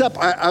once it's up,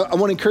 I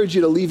want to encourage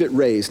you to leave it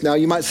raised. Now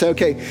you might say,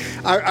 okay,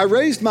 I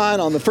raised mine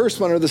on the first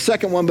one or the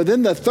second one, but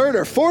then the third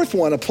or fourth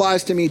one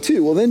applies to me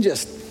too. Well, then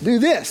just do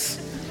this.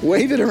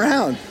 Wave it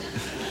around.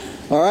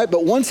 All right,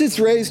 but once it's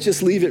raised,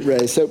 just leave it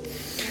raised. So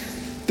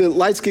the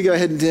lights can go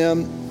ahead and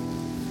dim.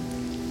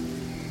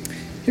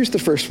 Here's the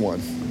first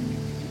one.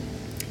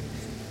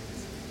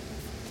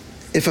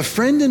 If a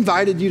friend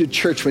invited you to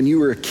church when you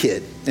were a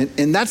kid,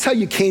 and that's how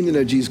you came to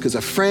know Jesus, because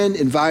a friend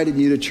invited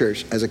you to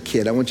church as a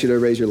kid, I want you to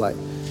raise your light.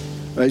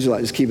 Raise your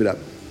light, just keep it up.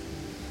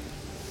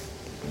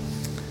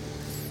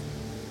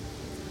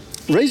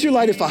 Raise your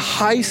light if a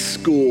high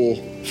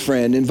school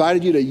friend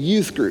invited you to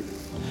youth group.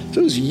 So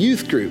it was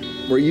youth group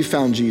where you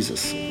found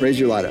Jesus. Raise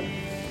your light up.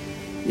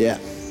 Yeah,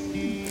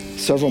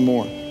 several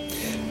more.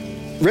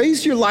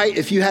 Raise your light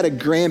if you had a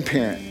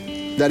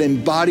grandparent that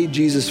embodied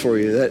Jesus for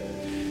you,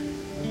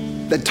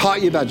 that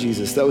taught you about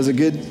Jesus, that was a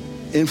good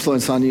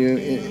influence on you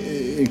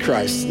in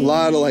Christ. A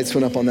lot of lights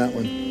went up on that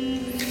one.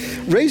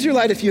 Raise your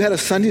light if you had a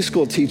Sunday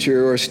school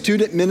teacher or a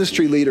student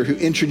ministry leader who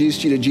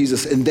introduced you to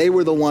Jesus and they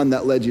were the one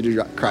that led you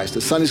to Christ.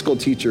 A Sunday school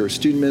teacher, a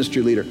student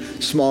ministry leader,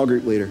 small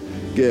group leader.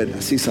 Good. I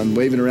see some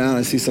waving around.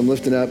 I see some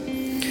lifting up.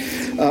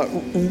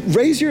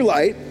 Raise your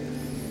light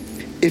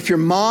if your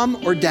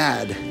mom or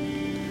dad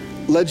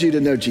led you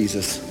to know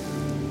Jesus.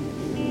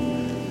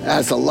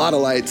 That's a lot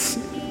of lights.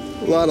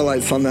 A lot of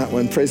lights on that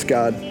one. Praise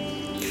God.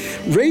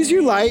 Raise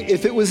your light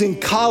if it was in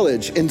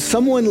college and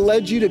someone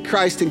led you to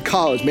Christ in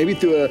college, maybe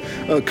through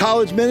a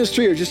college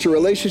ministry or just a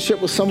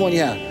relationship with someone.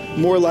 Yeah,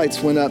 more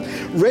lights went up.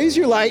 Raise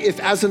your light if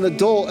as an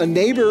adult, a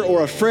neighbor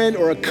or a friend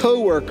or a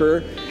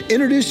coworker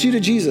introduced you to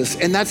Jesus.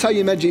 And that's how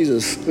you met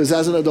Jesus, was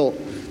as an adult,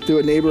 through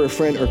a neighbor, a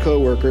friend, or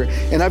coworker.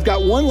 And I've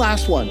got one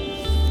last one.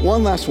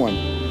 One last one.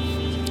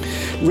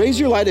 Raise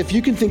your light if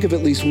you can think of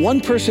at least one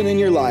person in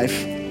your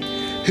life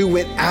who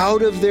went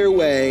out of their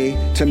way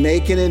to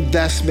make an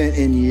investment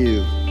in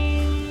you.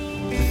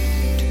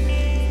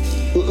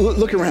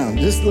 Look around,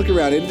 just look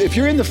around. If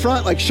you're in the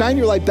front, like shine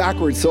your light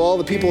backwards so all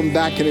the people in the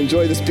back can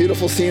enjoy this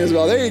beautiful scene as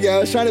well. There you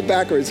go, shine it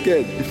backwards,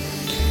 good.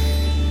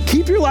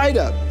 Keep your light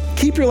up,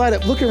 keep your light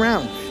up, look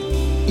around.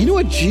 You know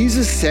what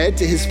Jesus said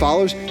to his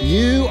followers?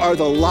 You are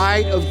the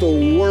light of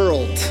the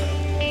world.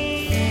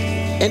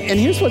 And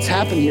here's what's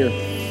happened here.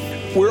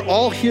 We're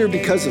all here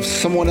because of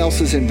someone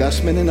else's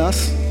investment in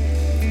us.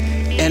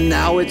 And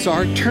now it's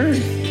our turn.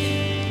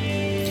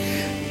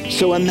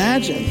 So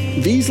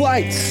imagine these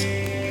lights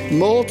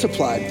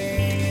multiplied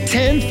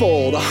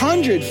 10-fold,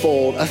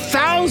 100-fold,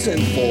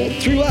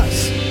 1,000-fold through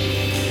us.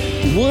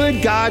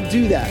 Would God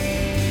do that?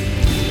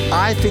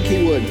 I think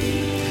he would,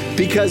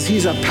 because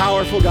he's a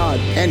powerful God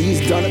and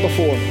he's done it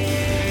before.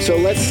 So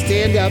let's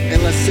stand up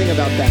and let's sing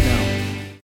about that now.